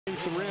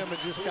underneath the rim and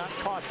just got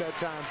caught that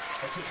time.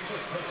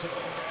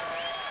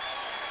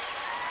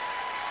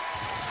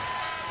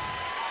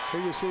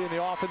 Here you see in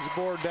the offense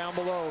board down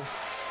below.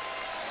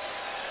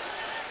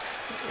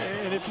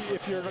 And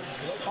if you're an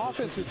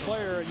offensive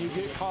player and you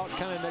get caught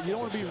kind of, you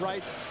don't want to be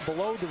right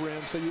below the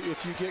rim. So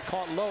if you get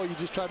caught low, you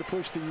just try to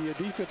push the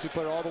defensive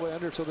player all the way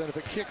under. So then if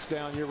it kicks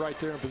down, you're right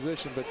there in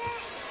position. But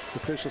the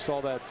official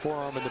saw that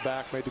forearm in the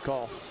back, made the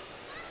call.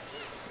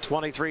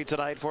 23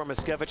 tonight for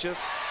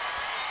Miskevicius.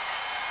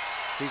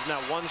 He's now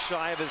one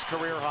shy of his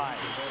career high.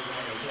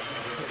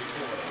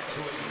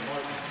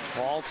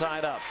 All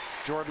tied up.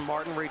 Jordan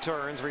Martin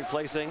returns,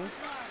 replacing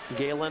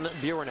Galen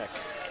Burnick.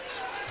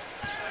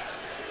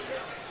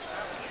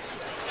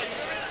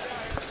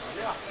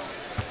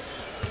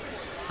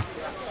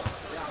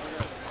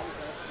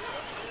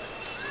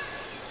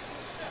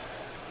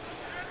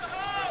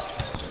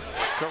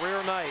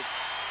 Career night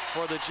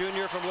for the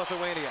junior from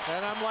Lithuania.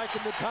 And I'm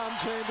liking the Tom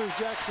Chambers,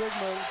 Jack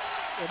Sigma.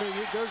 I mean,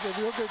 there's a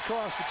real good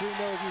cross between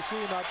those. You see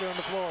him out there on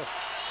the floor.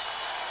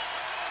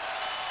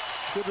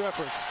 Good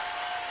reference.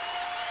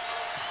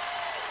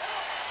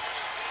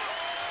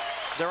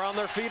 They're on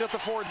their feet at the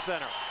Ford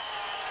Center.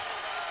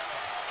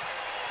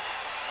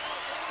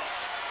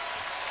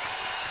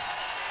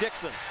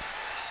 Dixon.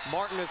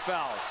 Martin is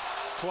fouled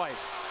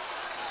twice.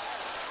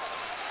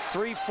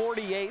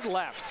 3:48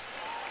 left.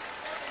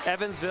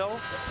 Evansville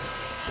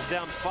is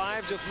down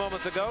 5 just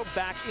moments ago,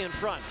 back in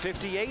front,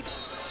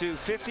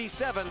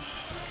 58-57.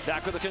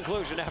 Back with the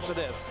conclusion after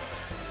this.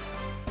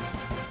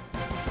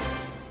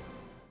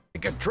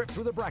 Take a trip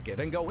through the bracket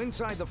and go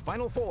inside the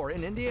Final Four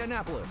in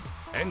Indianapolis.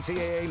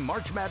 NCAA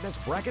March Madness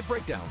Bracket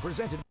Breakdown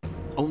presented.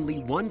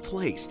 Only one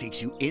place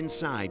takes you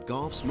inside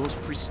golf's most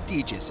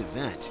prestigious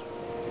event.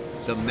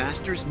 The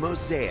Masters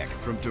Mosaic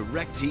from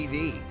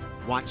DirecTV.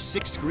 Watch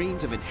 6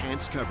 screens of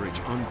enhanced coverage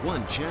on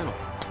one channel,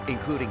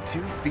 including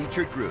 2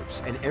 featured groups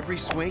and every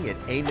swing at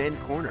Amen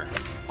Corner,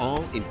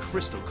 all in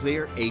crystal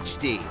clear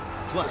HD.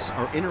 Plus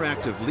our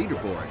interactive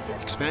leaderboard,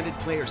 expanded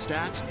player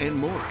stats, and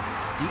more.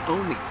 The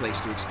only place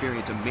to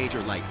experience a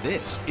major like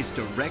this is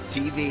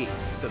DirecTV.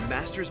 The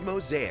Masters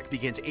Mosaic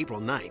begins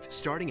April 9th,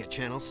 starting at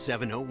channel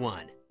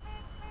 701.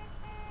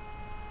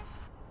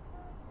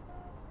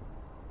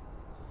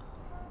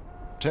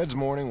 Ted's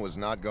morning was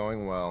not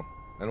going well.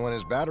 And when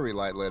his battery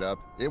light lit up,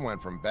 it went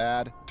from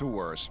bad to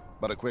worse.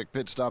 But a quick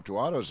pit stop to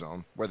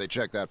AutoZone, where they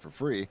checked that for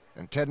free,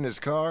 and Ted and his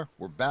car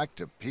were back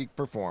to peak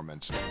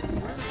performance.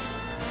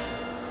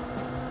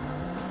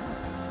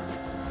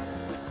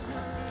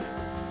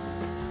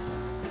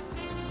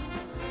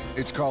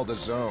 It's called the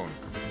Zone,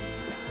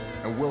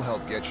 and we'll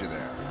help get you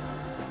there.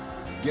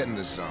 Get in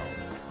the zone.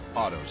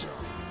 AutoZone.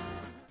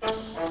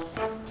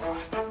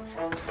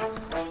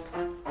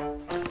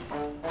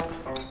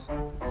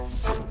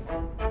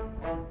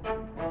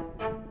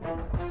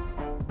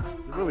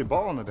 Really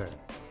balling today.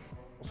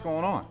 What's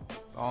going on?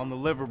 It's all in the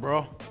liver,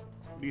 bro.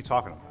 What are you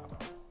talking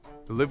about?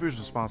 The liver is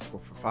responsible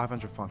for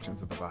 500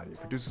 functions of the body. It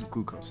produces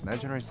glucose, and that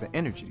generates the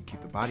energy to keep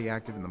the body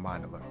active and the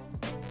mind alert.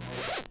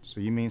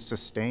 So you mean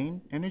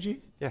sustain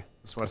energy? Yeah,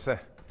 that's what I said.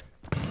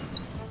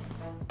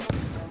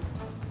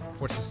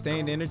 For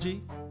sustained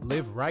energy,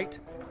 live right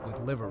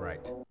with Liver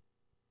Right.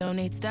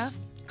 Donate stuff,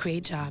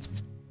 create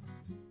jobs.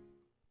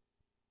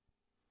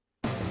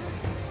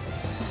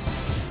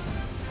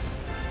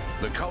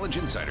 The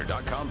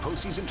CollegeInsider.com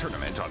postseason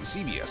tournament on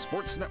CBS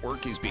Sports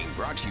Network is being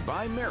brought to you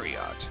by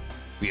Marriott,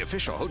 the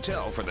official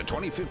hotel for the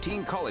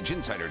 2015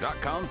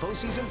 CollegeInsider.com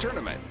postseason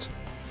tournament.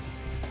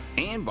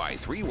 And by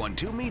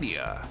 312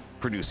 Media,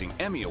 producing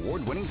Emmy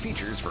Award-winning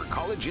features for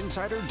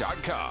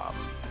CollegeInsider.com.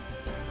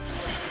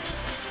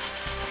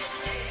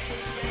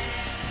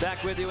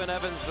 Back with you in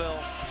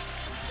Evansville.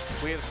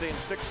 We have seen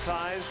 6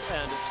 ties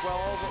and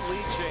 12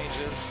 lead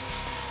changes.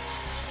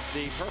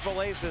 The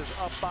Purple Aces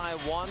up by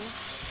 1.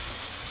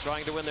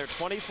 Trying to win their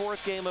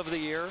 24th game of the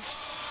year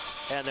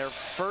and their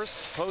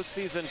first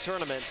postseason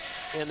tournament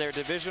in their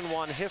Division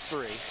I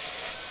history.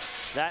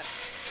 That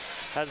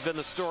has been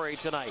the story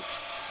tonight.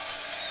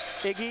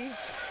 Iggy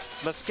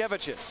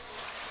Miskevicius,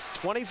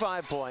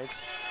 25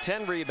 points,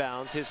 10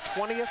 rebounds, his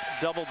 20th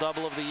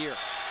double-double of the year.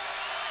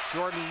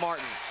 Jordan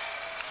Martin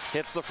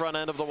hits the front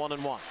end of the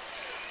 1-and-1.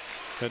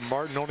 And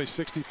Martin only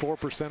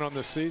 64% on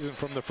the season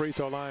from the free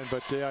throw line,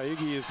 but yeah,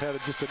 Iggy has had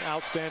just an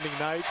outstanding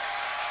night.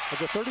 Of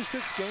the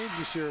 36 games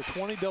this year,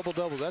 20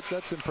 double-doubles.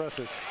 That's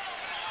impressive.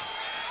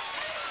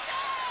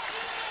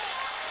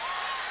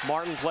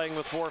 Martin playing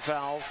with 4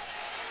 fouls.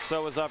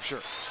 So is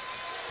Upshur.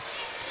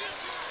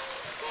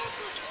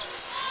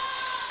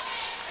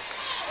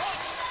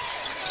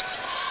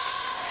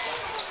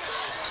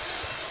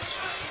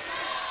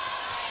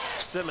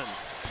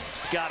 Simmons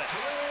got it.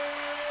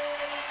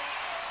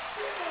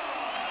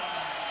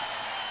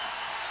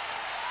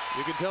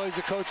 You can tell he's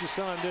the coach's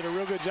son. Did a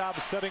real good job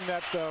of setting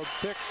that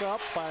pick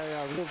up by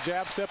a little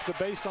jab step to the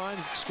baseline,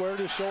 squared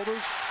his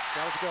shoulders.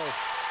 Got it to go.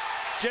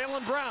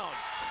 Jaylen Brown.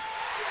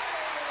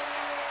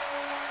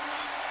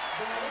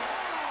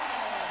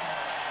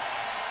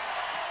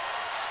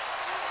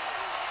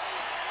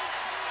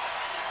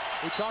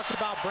 We talked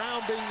about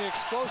Brown being the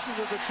explosive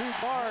of the two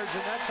guards,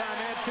 and that time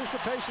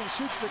anticipation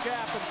shoots the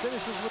gap and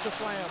finishes with the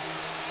slam.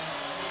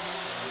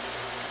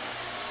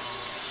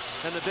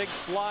 And the big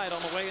slide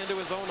on the way into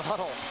his own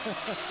huddle.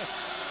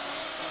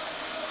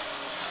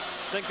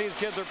 Think these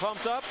kids are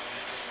pumped up?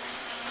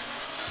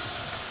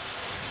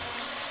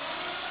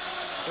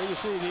 There you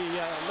see the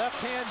left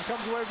hand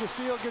comes away with the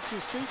steal, gets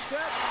his feet set,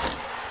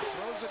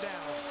 throws it down.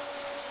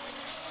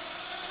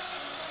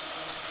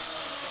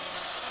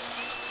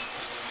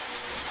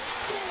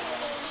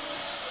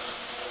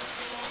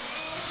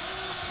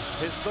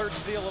 His third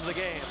steal of the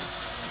game.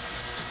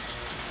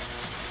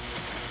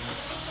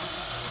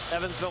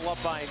 Evansville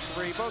up by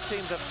 3. Both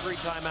teams have 3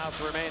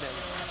 timeouts remaining.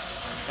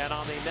 And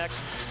on the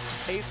next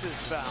Aces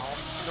foul,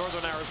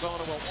 Northern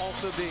Arizona will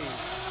also be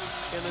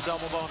in the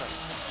double bonus.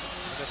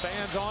 And the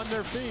fans on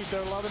their feet, they're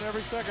loving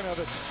every second of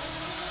it.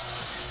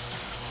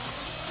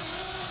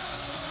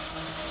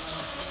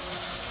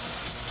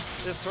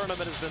 This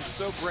tournament has been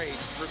so great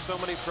for so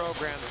many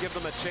programs. Give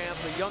them a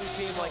chance, a young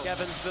team like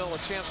Evansville, a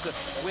chance to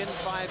win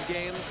 5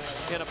 games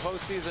in a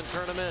postseason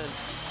tournament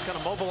and kind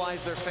of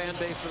mobilize their fan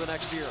base for the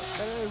next year.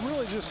 And it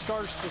really just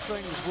starts the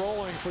things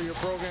rolling for your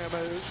program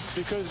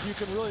because you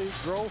can really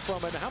grow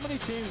from it. How many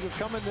teams have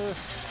come in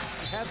this,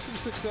 had some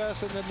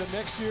success, and then the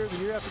next year,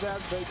 the year after that,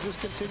 they just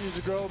continue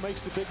to grow,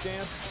 makes the big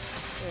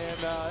dance.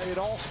 And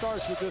it all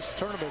starts with this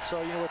tournament.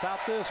 So, you know,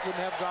 without this, wouldn't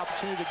have the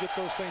opportunity to get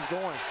those things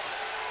going.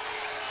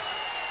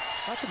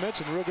 Not to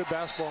mention real good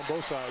basketball on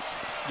both sides.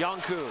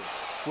 Yanku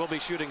will be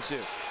shooting 2.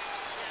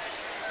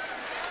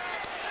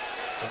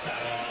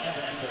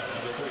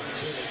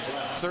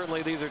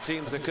 Certainly these are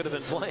teams that could have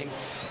been playing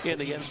in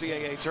the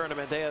NCAA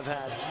tournament. They have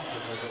had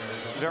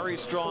very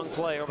strong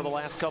play over the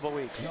last couple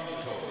weeks.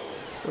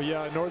 Well,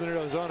 yeah, Northern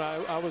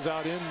Arizona, I was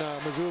out in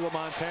Missoula,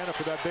 Montana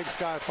for that Big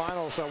Sky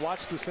final, so I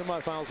watched the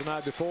semifinals the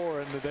night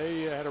before, and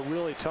they had a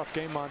really tough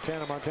game,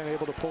 Montana. Montana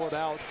able to pull it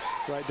out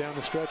right down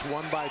the stretch,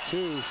 1 by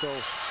 2. So,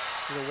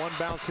 you know, one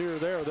bounce here or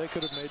there, they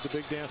could have made the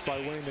big dance by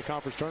winning the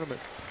conference tournament.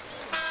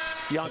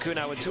 Yanku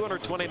now with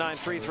 229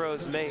 free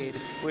throws made,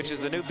 which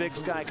is the new Big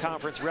Sky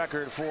Conference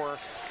record for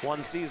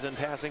one season,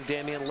 passing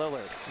Damian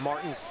Lillard.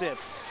 Martin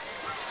sits.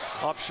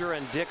 Upshur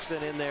and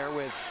Dixon in there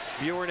with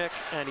Buernick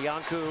and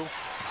Yanku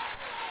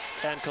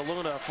and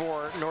Kaluna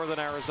for Northern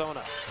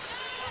Arizona.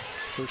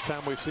 First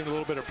time we've seen a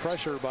little bit of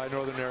pressure by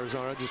Northern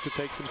Arizona just to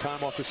take some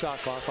time off the shot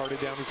clock, already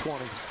down to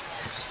 20.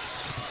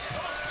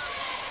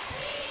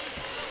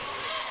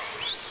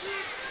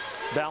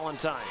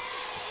 Valentine.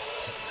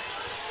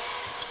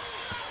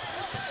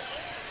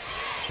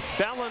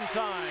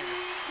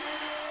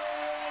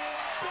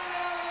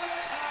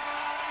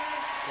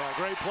 Yeah,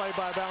 great play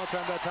by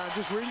Valentine that time.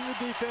 Just reading the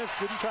defense,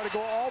 didn't try to go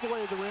all the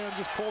way to the rim,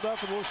 just pulled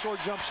up with a little short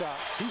jump shot.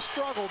 He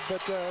struggled,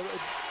 but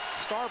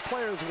star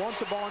players want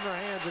the ball in their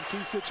hands in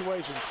key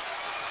situations.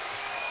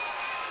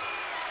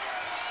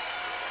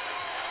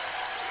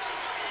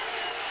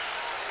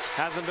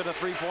 Hasn't been a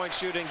three-point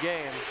shooting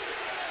game.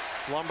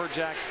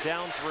 Lumberjacks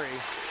down 3.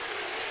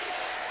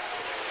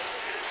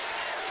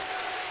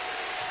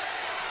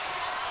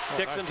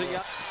 Dixon to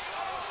Young.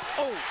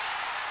 Oh!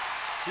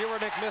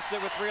 Buernick missed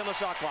it with 3 on the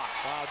shot clock.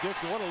 Wow,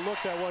 Dixon, what a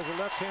look that was. A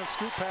left-hand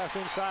scoop pass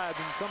inside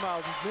and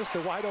somehow missed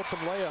a wide-open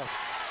layup.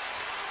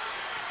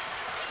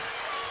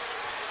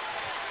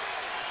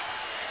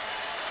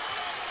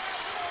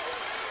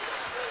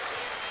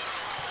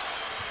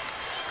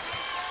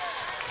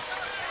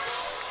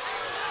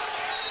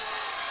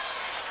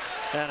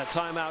 And a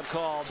timeout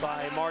called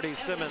by Marty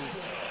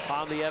Simmons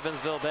on the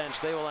Evansville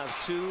bench. They will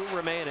have 2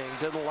 remaining.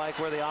 Didn't like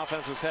where the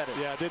offense was headed.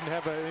 Yeah, didn't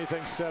have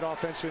anything set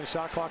offensively.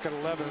 Shot clock at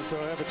 11, so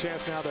they have a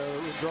chance now to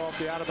draw up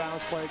the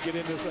out-of-bounds play, get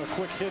into a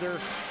quick hitter.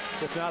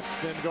 If not,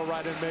 then go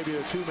right in maybe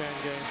a 2-man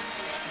game.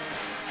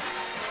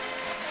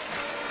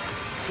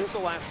 Here's the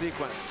last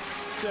sequence.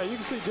 Yeah, you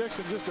can see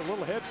Dixon just a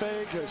little head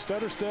fake, a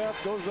stutter step,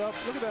 goes up.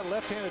 Look at that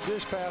left-handed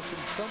dish pass. In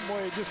some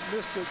way, just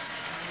missed it.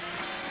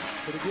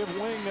 But to give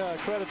Wing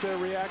credit there,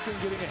 reacting,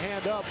 getting a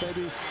hand up,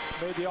 maybe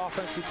made the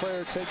offensive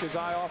player take his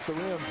eye off the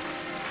rim.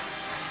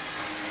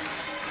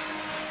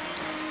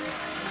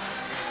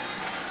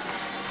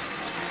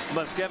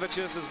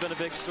 Moskevicius has been a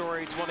big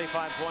story,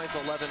 25 points,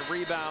 11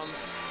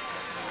 rebounds.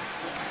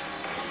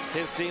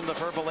 His team, the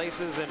Purple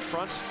Aces, in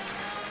front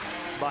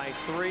by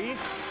 3.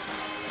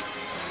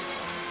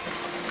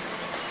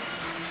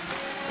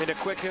 In a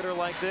quick hitter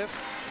like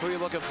this, who are you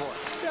looking for?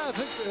 Yeah, I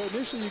think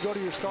initially you go to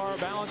your star,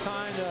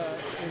 Valentine,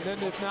 and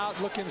then if not,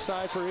 look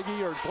inside for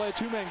Iggy or play a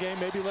 2-man game,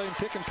 maybe let him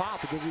pick and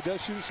pop because he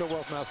does shoot so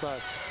well from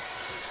outside.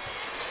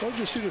 Or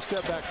just shoot a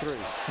step back 3.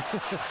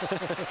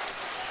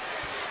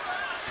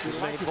 He's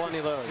made plenty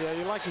of those. Yeah,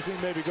 you'd like to see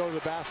him maybe go to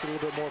the basket a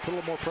little bit more, put a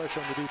little more pressure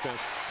on the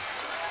defense.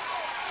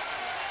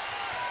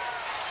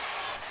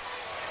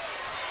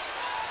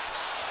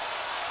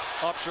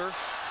 Upshur,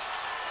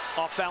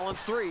 off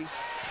balance 3.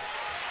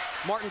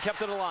 Martin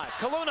kept it alive.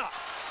 Kaluna.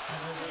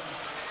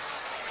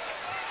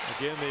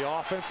 Again, the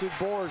offensive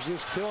boards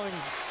just killing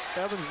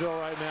Evansville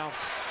right now.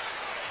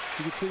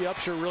 You can see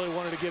Upshur really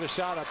wanted to get a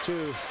shot up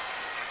too.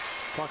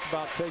 Talked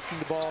about taking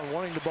the ball and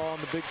wanting the ball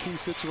in the big key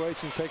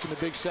situations, taking the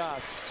big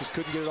shots. Just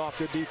couldn't get it off.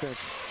 Good defense.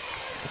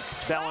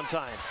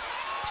 Valentine.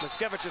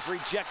 Miskevich is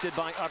rejected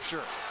by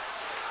Upshur.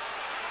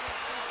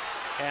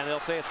 And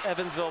they'll say it's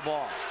Evansville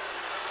ball.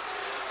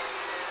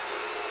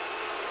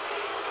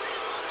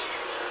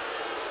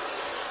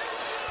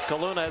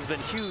 Kaluna has been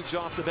huge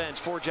off the bench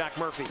for Jack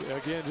Murphy.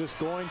 Again, just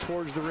going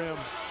towards the rim,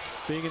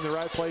 being in the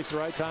right place at the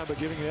right time, but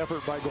giving an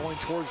effort by going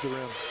towards the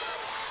rim.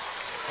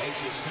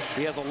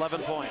 He has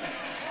 11 points.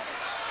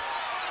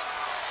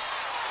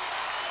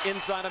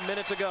 Inside a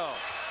minute to go.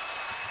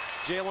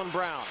 Jalen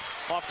Brown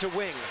off to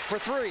wing for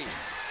three.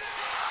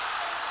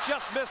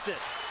 Just missed it,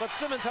 but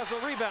Simmons has a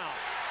rebound.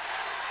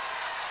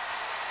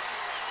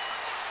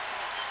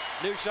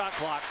 New shot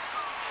clock.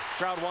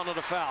 Crowd wanted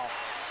a foul.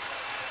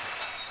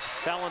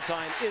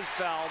 Valentine is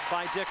fouled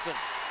by Dixon.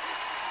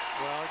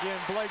 Well, again,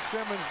 Blake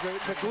Simmons,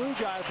 the glue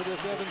guy for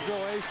this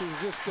Evansville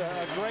Aces, just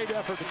a great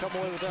effort to come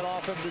away with that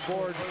offensive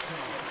board.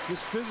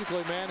 Just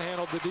physically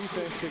manhandled the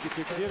defense to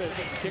get it,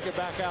 kick it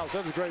back out. So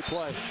that was a great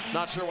play.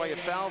 Not sure why you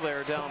foul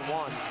there, down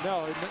one.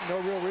 No, no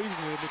real reason.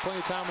 There'd be plenty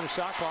of time on the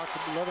shot clock,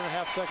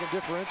 11.5-second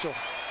differential.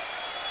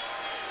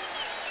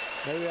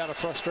 Maybe out of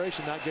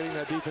frustration not getting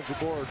that defensive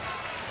board.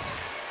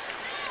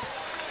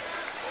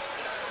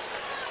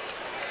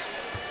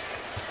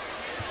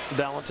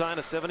 Valentine,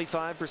 a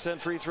 75%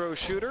 free throw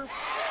shooter.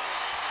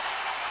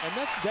 And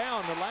that's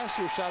down. The last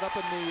year shot up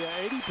in the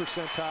 80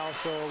 percentile.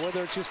 So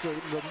whether it's just the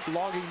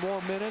logging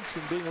more minutes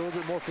and being a little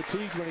bit more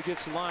fatigued when he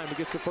gets the line, he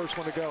gets the first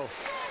one to go.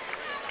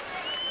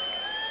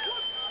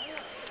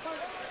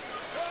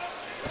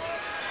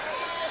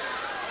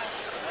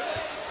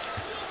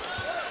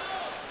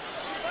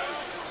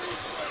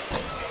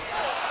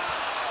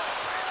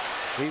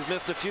 He's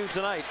missed a few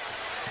tonight.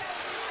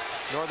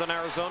 Northern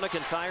Arizona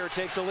can tie or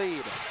take the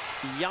lead.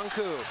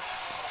 Yanku.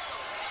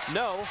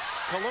 No.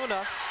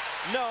 Kaluna.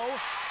 No.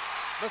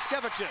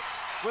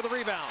 Miskevichus with a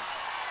rebound.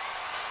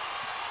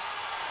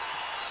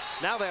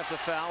 Now they have to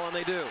foul, and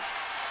they do.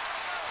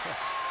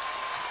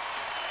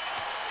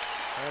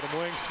 Adam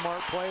Wing, smart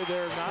play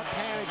there, not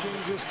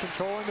panicking, just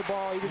controlling the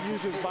ball, even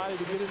used his body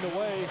to get in the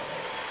way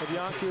of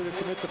Yanku to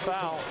commit the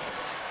foul.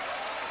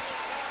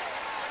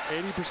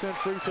 80%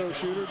 free throw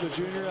shooter, the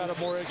junior out of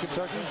Morehead,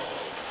 Kentucky.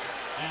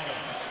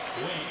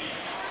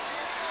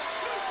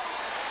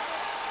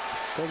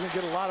 Doesn't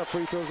get a lot of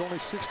free throws, only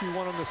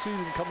 61 on the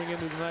season coming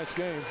into tonight's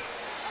game.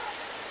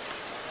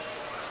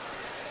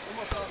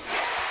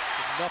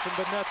 Nothing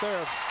but net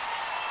there.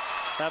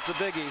 That's a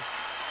biggie.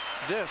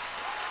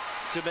 This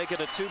to make it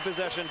a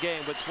two-possession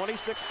game with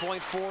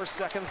 26.4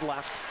 seconds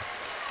left.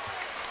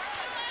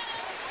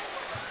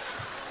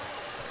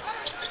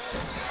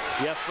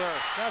 Yes, sir.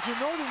 Now, if you're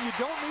Northern, you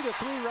don't need a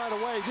three right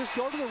away. Just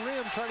go to the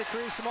rim, try to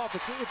create some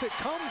offense. If it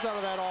comes out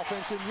of that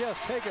offense, then yes,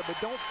 take it, but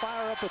don't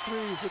fire up a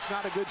three. It's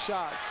not a good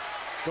shot.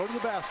 Go to the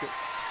basket.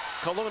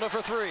 Kaluna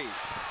for three.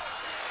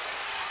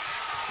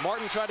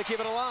 Martin tried to keep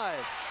it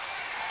alive.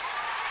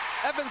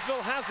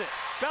 Evansville has it.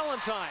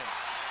 Valentine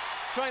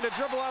trying to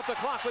dribble out the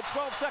clock with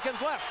 12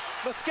 seconds left.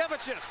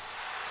 Miskevichus.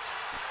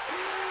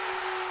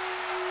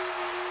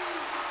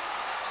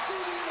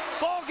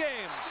 Ball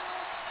game.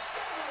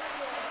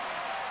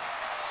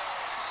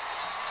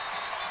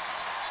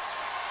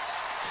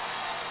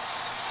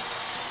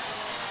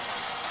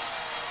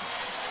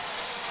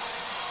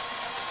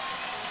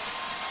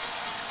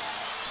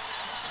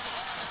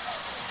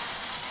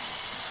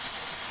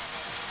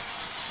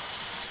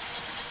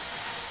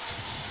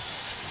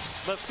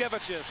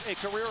 Miskevichus, a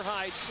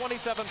career-high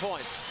 27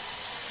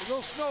 points. A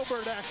little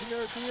snowbird action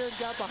there at the end,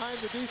 got behind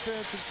the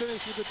defense and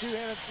finished with a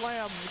two-handed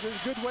slam. It was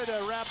a good way to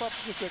wrap up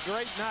just a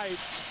great night.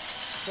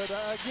 But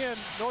again,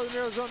 Northern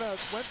Arizona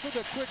went for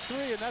the quick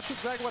three, and that's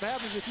exactly what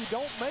happens. If you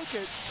don't make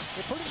it,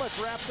 it pretty much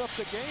wraps up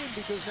the game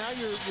because now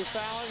you're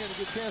fouling and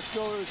you get a chance to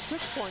go to a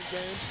 6-point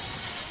game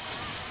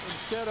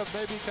instead of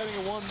maybe cutting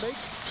a one make.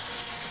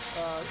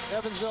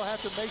 Evansville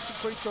have to make some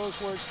free throws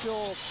where it's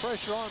still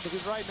pressure on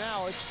because right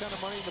now it's kind of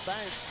money in the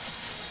bank.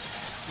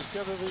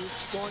 Discover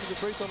going to the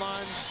free throw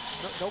line,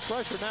 no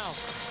pressure now.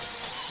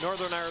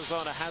 Northern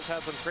Arizona has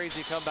had some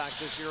crazy comebacks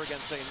this year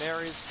against St.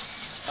 Mary's,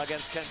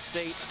 against Kent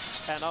State,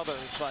 and others,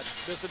 but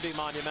this would be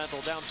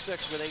monumental. Down 6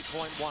 with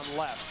 8.1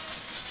 left.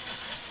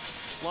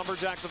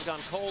 Lumberjacks have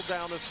gone cold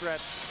down the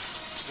stretch,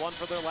 one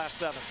for their last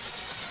 7.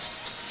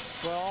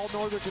 Well, all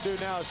Northern can do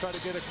now is try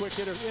to get a quick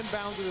hitter,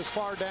 inbound it as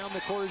far down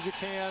the court as you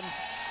can,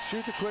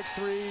 shoot the quick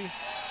three.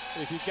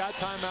 If you've got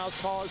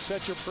timeouts, call it,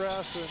 set your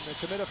press, and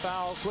commit a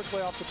foul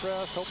quickly off the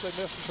press. Hope they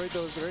miss some free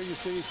throws. There you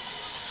see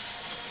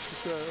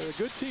just a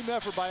good team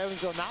effort by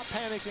Evansville, not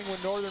panicking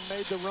when Northern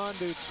made the run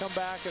to come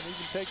back and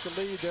even take the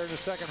lead there in the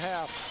second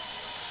half.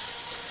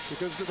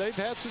 Because they've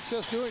had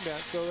success doing that.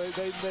 So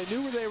they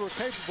knew they were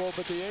capable,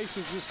 but the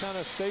Aces just kind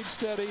of stayed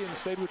steady and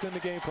stayed within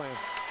the game plan.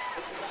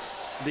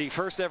 The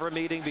first ever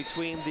meeting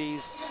between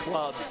these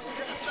clubs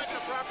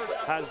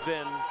has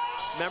been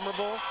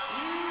memorable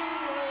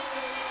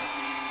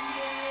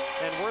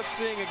and worth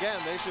seeing again.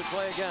 They should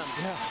play again.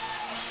 Yeah.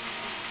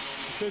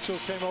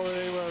 officials came over.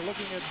 They were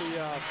looking at the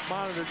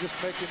monitor, just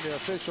making the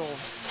official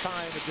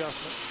time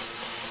adjustment.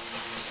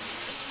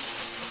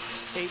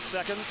 8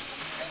 seconds.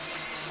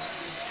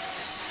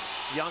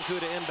 Yanku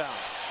to inbound.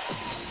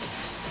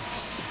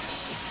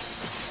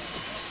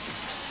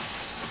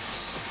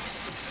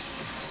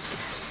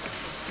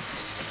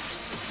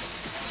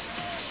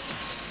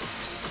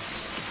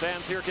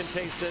 Fans here can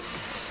taste it.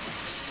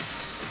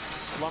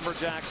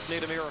 Lumberjacks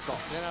need a miracle.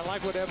 And I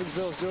like what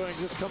Evansville is doing,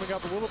 just coming up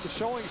a little bit,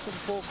 showing some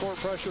full court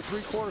pressure,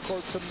 three-quarter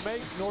court, to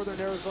make Northern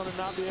Arizona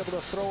not be able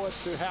to throw it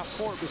to half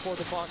court before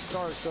the clock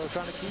starts. So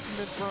trying to keep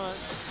them in front,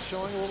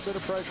 showing a little bit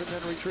of pressure, and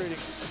then retreating.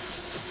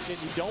 And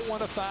you don't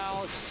want to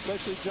foul,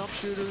 especially jump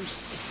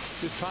shooters.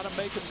 Just try to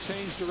make them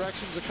change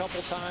directions a couple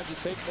times to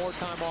take more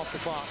time off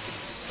the clock.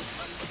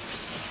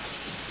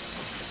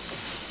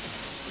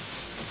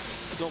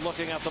 Still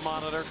looking at the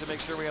monitor to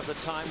make sure we have the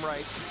time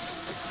right.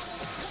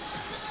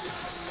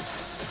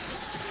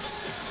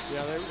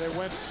 Yeah, they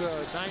went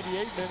 98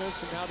 minutes,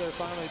 and now they're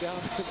finally down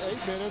to 8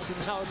 minutes, and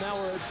now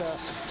we're at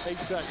 8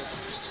 seconds.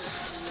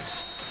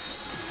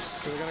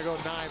 So they're going to go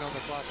 9 on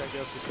the clock, I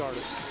guess, to start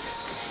it.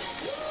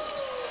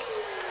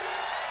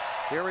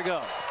 Here we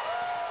go.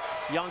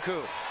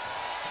 Yanku.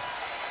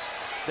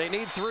 They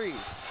need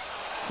threes.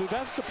 See,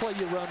 that's the play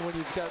you run when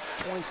you've got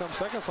 20-some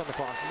seconds on the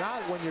clock,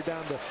 not when you're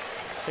down to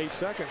 8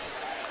 seconds.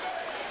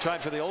 Tried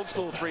for the old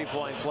school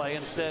three-point play.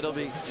 Instead, he'll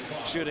be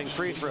shooting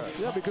free throws.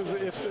 Yeah, because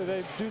if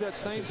they do that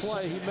same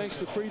play, he makes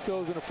the free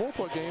throws in a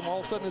 4-point game. All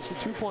of a sudden, it's a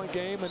 2-point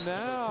game, and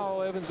now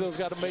Evansville's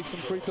got to make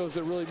some free throws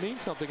that really mean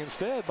something.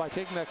 Instead, by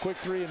taking that quick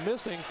three and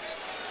missing,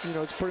 you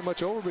know, it's pretty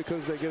much over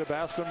because they get a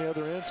basket on the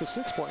other end. It's a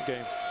 6-point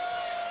game.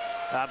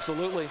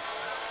 Absolutely.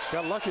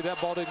 Got lucky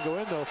that ball didn't go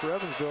in, though, for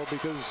Evansville,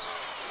 because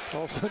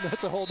all of a sudden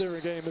that's a whole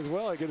different game as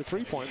well. I get a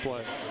 3-point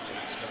play.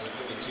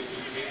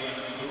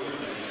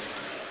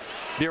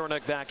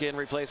 Burenick back in,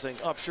 replacing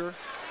Upshur.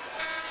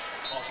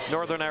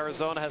 Northern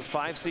Arizona has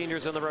 5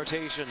 seniors in the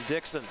rotation.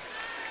 Dixon,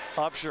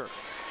 Upshur,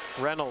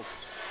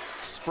 Reynolds,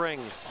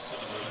 Springs,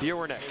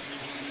 Burenick.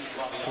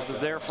 This is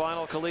their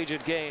final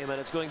collegiate game, and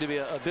it's going to be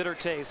a bitter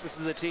taste. This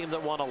is the team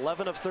that won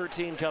 11 of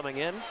 13 coming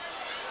in.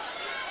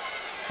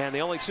 And the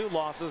only 2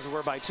 losses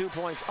were by 2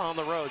 points on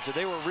the road, so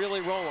they were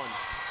really rolling.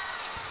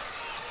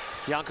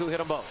 Yanku hit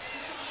them both.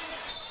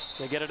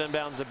 They get it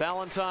inbounds to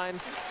Ballantyne,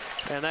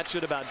 and that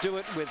should about do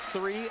it with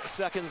 3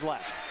 seconds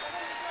left.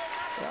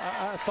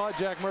 I thought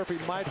Jack Murphy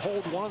might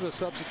hold one of the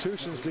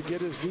substitutions to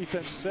get his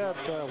defense set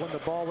when the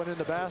ball went in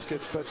the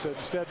basket, but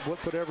instead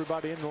put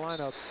everybody in the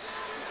lineup.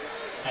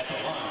 At the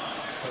line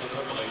for the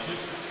Purple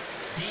Aces,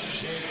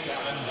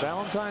 DJ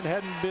Ballantyne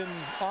hadn't been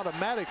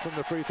automatic from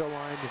the free throw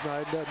line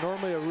tonight.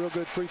 Normally a real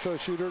good free throw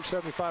shooter at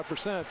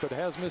 75%, but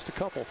has missed a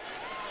couple.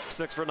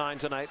 6 for 9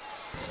 tonight.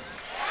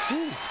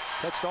 Whew,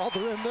 touched all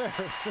the rim there.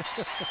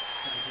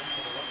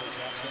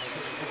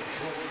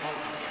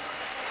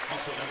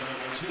 Also number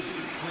 2,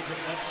 Quentin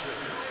Upshur,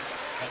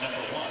 and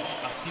number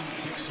 1,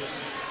 Asim Dixon.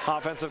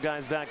 Offensive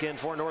guys back in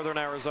for Northern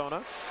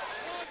Arizona.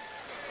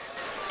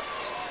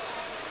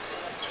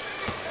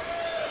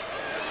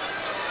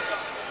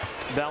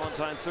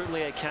 Ballantyne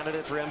certainly a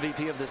candidate for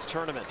MVP of this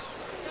tournament.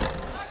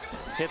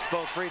 Hits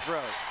both free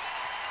throws.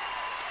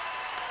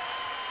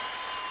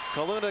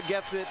 Kaluna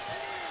gets it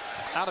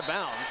out of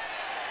bounds.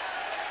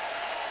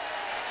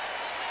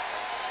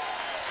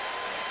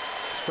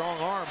 Strong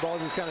arm, ball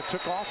just kind of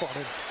took off on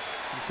him.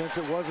 And since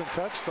it wasn't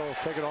touched, they'll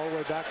take it all the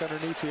way back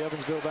underneath the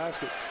Evansville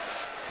basket.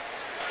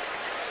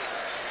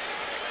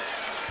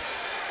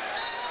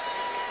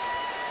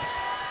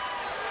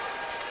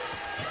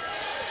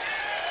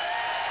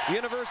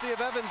 University of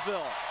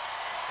Evansville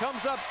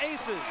comes up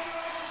aces.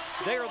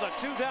 They are the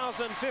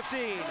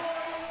 2015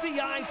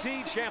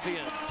 CIT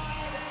champions.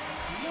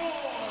 Your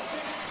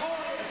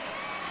victorious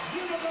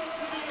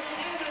University of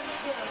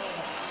Evansville,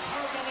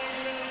 Purple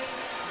Aces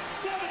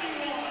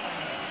 71.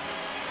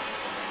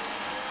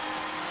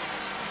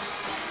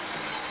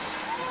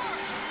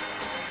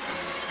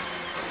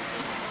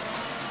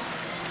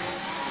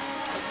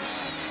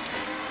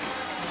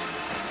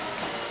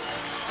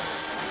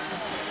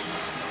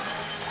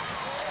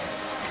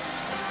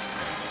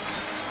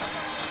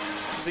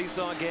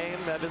 Seesaw game.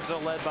 Evansville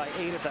led by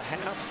 8 at the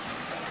half.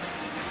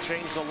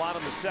 Changed a lot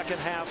in the second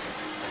half.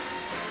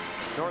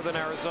 Northern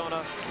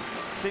Arizona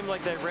seemed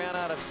like they ran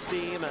out of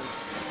steam and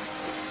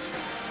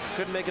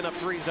couldn't make enough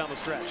threes down the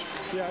stretch.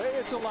 Yeah,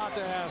 it's a lot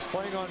to ask.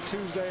 Playing on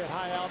Tuesday at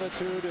high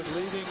altitude and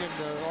leaving in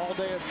all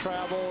day of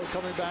travel,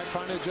 coming back,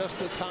 trying to adjust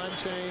the time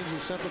change,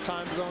 the central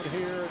time zone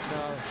here.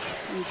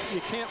 And,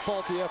 you can't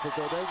fault the effort,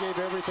 though. They gave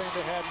everything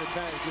they had in the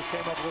tank. Just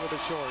came up a little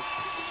bit short.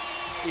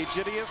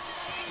 Egidius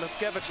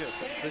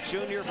Maskevičius, the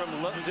junior from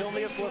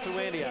Vilnius,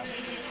 Lithuania,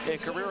 a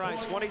career-high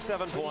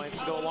 27 points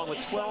to go along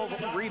with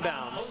 12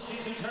 rebounds,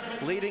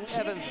 leading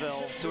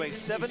Evansville to a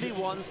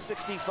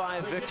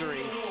 71-65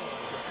 victory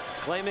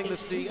claiming the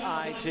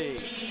CIT.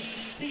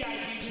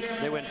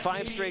 They win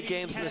 5 straight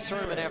games in this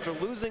tournament after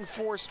losing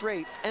 4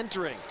 straight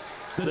entering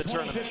the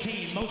tournament.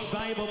 2015 Most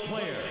Valuable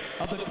Player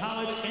of the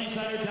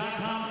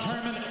CollegeInsider.com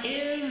tournament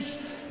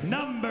is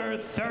number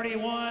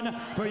 31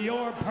 for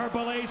your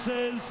Purple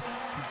Aces,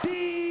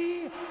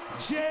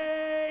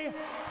 DJ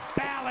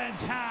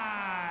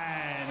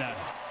Ballantyne.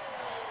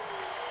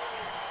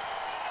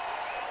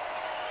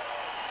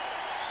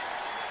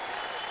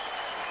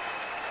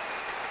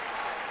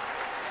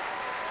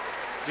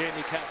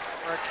 Jamie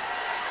Kaczmarek,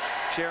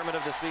 chairman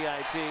of the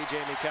CIT,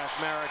 Jamie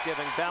Kaczmarek,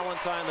 giving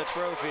Ballantyne the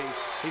trophy.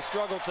 He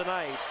struggled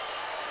tonight,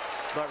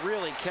 but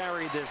really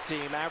carried this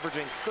team,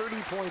 averaging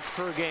 30 points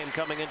per game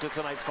coming into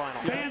tonight's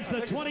final. Fans,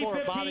 the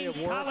 2015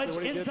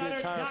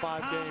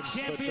 CollegeInsider.com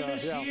champion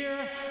this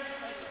year,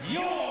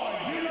 your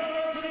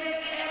University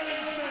of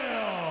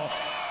Evansville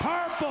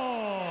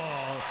Purple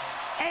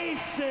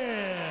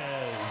Aces.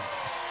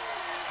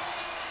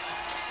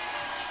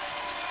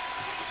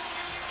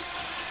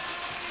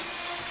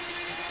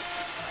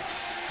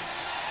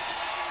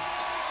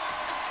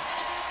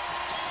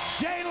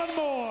 Jalen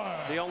Moore.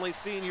 The only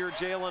senior,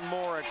 Jalen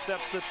Moore,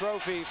 accepts the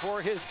trophy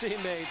for his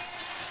teammates.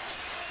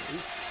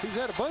 He's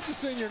had a bunch of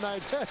senior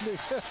nights, hasn't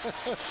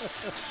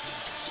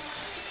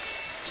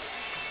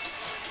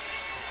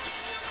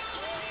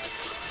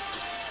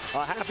he?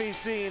 A happy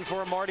scene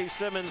for Marty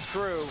Simmons'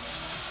 crew.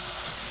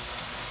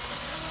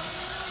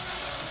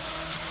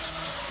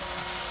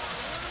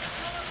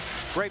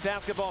 Great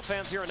basketball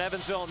fans here in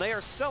Evansville, and they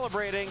are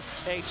celebrating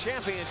a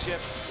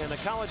championship in the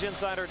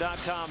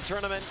CollegeInsider.com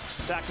tournament.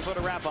 Back to put a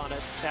wrap on it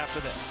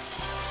after this.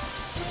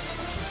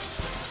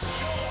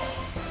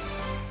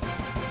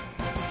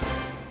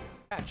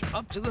 Catch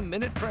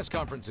up-to-the-minute press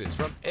conferences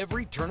from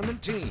every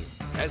tournament team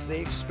as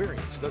they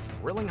experience the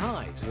thrilling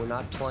highs. We're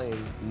not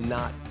playing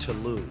not to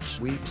lose.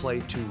 We play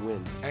to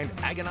win. And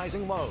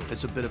agonizing lows.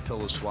 It's a bitter pill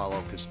to swallow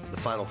because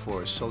the Final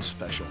Four is so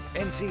special.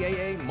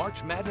 NCAA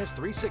March Madness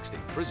 360,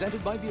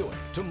 presented by Buick,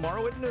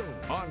 tomorrow at noon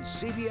on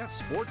CBS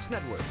Sports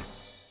Network.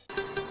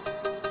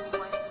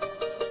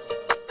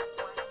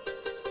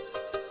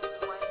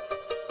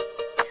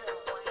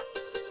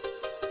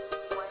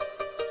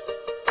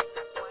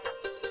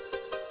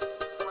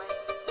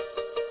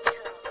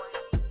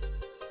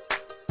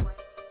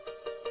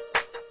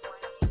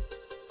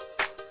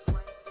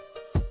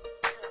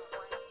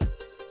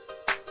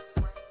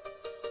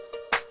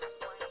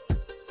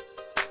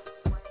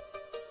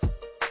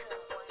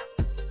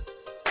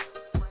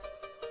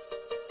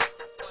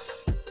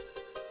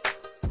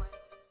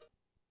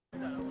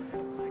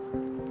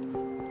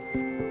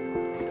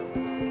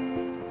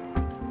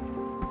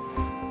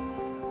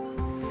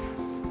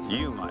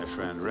 You, my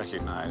friend,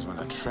 recognize when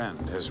a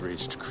trend has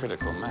reached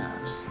critical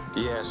mass.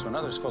 Yes, when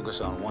others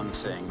focus on one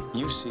thing,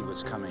 you see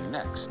what's coming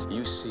next.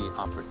 You see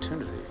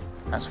opportunity.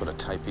 That's what a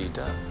Type E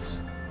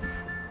does.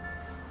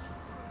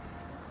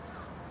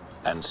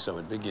 And so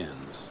it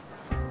begins.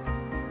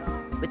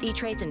 With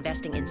E-Trade's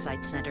Investing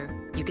Insight Center,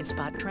 you can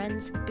spot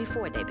trends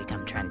before they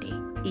become trendy.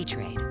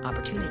 E-Trade,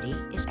 opportunity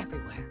is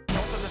everywhere.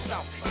 North of the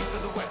south, east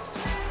of the west,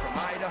 from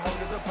Idaho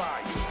to the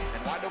bayou,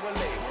 and why do we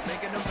lay? We're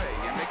making a bay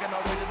and making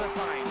our way to the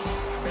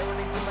finals.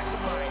 Marinating through like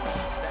some rhinos,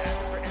 the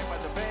atmosphere and by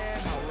the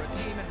band. Our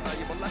team and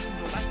valuable lessons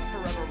will last us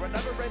forever.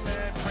 Another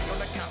amen, bring on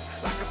the count,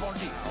 like a bon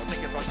I don't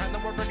think it's about time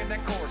that we're bringing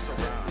that course around.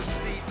 It's the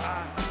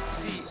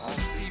CIT on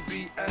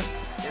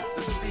CBS. It's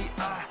the CIT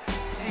on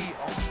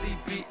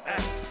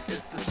CBS.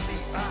 It's the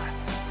CIT on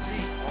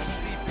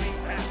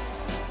CBS.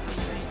 It's the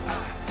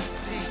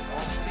CIT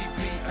on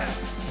CBS.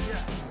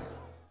 Yes.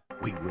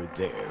 We were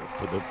there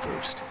for the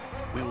first.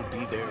 We'll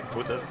be there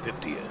for the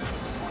 50th.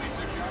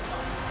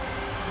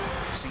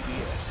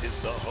 CBS is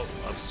the home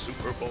of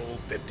Super Bowl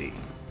 50.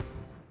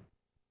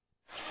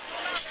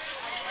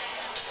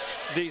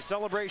 The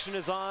celebration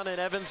is on in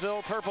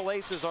Evansville. Purple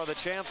Aces are the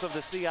champs of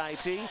the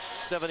CIT.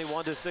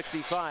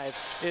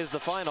 71-65 is the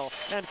final.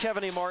 And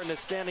Kevin E. Martin is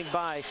standing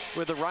by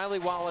with the Riley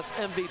Wallace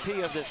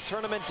MVP of this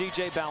tournament,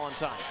 DJ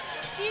Ballantyne.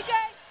 DJ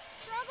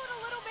struggled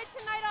a little bit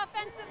tonight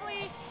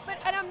offensively, but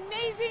an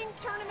amazing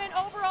tournament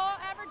overall.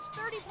 Averaged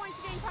 30 points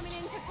a game coming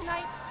into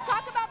tonight.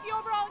 Talk about the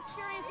overall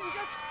experience and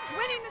just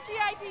winning the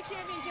CIT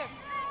championship.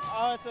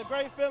 It's a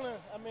great feeling.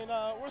 I mean,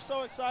 we're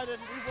so excited.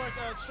 We worked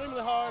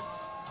extremely hard.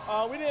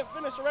 We didn't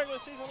finish the regular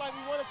season like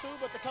we wanted to,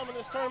 but to come in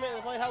this tournament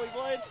and play how we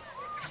played,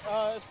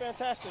 it's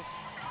fantastic.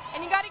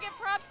 And you got to give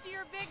props to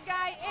your big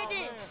guy,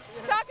 Iggy. Oh,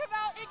 yeah. Talk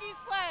about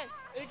Iggy's play.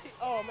 Iggy,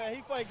 oh man,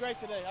 he played great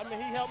today. I mean,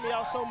 he helped me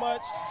out so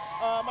much.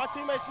 My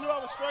teammates knew I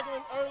was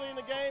struggling early in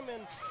the game,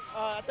 and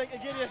I think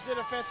Iggy did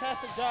a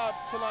fantastic job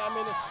tonight. I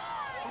mean,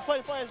 he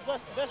played his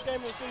best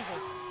game of the season.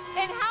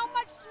 And how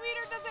much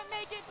sweeter does it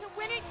make it to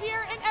win it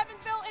here in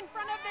Evansville in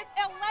front of this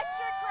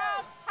electric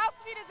crowd? How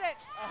sweet is it?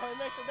 It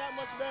makes it that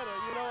much better.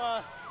 You know,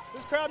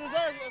 this crowd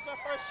deserves it. It's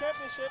our first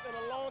championship in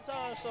a long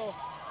time, so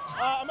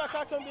I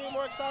couldn't be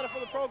more excited for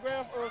the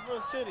program or for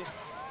the city.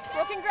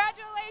 Well,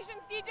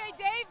 congratulations, DJ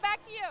Dave.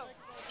 Back to you.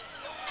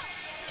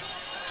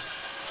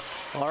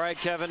 All right,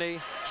 Kevin E.,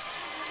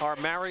 our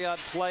Marriott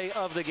play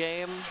of the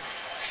game.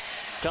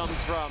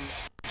 comes from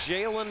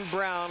Jaylen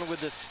Brown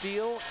with the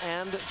steal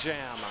and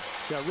jam.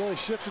 Yeah, really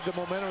shifted the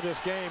momentum of this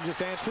game,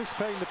 just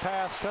anticipating the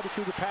pass, cut it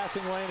through the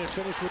passing lane, and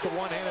finished with the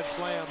one-handed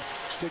slam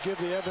to give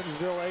the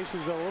Evansville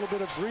Aces a little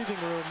bit of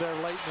breathing room there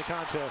late in the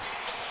contest.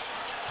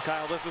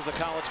 Kyle, this is a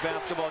college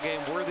basketball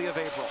game worthy of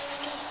April.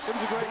 It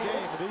was a great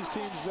game. These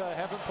teams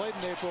haven't played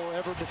in April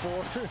ever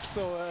before,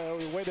 so a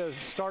way to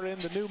start in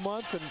the new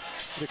month and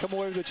to come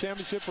away with the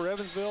championship for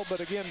Evansville.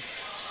 But again,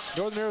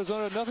 Northern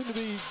Arizona, nothing to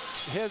be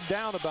head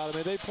down about. I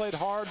mean, they played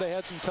hard. They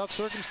had some tough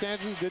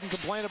circumstances, didn't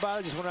complain about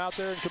it, just went out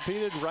there and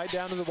competed right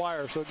down to the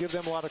wire. So give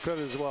them a lot of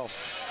credit as well.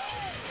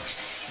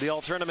 The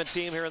all-tournament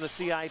team here in the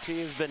CIT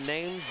has been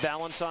named.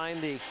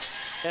 Valentine, the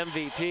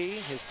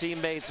MVP. His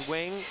teammates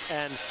Wing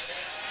and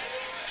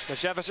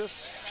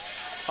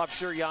Mashevicius,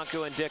 Upshur,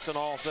 Yanku, and Dixon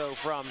also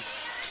from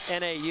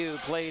NAU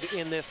played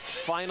in this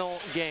final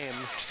game.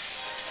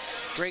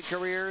 Great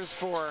careers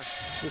for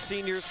the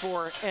seniors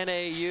for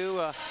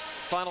NAU.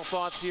 Final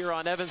thoughts here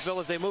on Evansville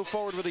as they move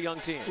forward with a young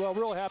team. Well,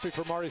 real happy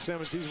for Marty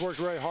Simmons. He's worked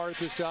very hard at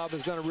this job,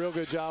 has done a real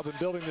good job in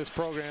building this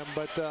program,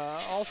 but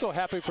also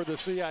happy for the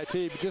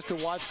CIT just to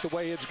watch the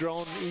way it's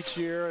grown each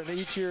year. And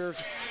each year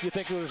you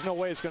think there's no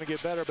way it's going to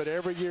get better, but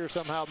every year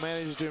somehow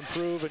manages to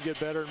improve and get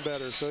better and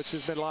better. So it's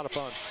just been a lot of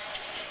fun.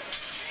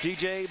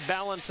 DJ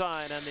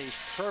Ballantyne and the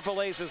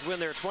Purple Aces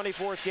win their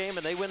 24th game,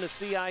 and they win the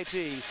CIT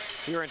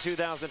here in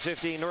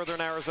 2015.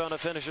 Northern Arizona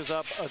finishes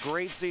up a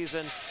great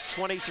season,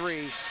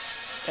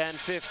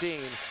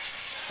 23-15,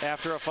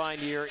 after a fine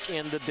year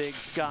in the Big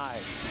Sky.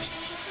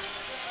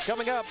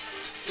 Coming up,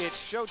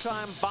 it's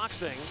Showtime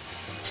Boxing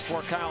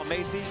for Kyle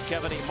Macy,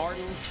 Kevin E.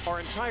 Martin,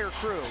 our entire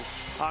crew.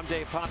 I'm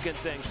Dave Popkins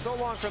saying so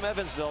long from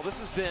Evansville. This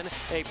has been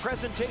a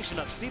presentation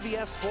of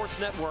CBS Sports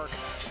Network,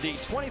 the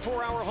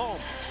 24-hour home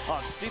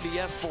of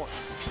CBS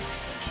Sports.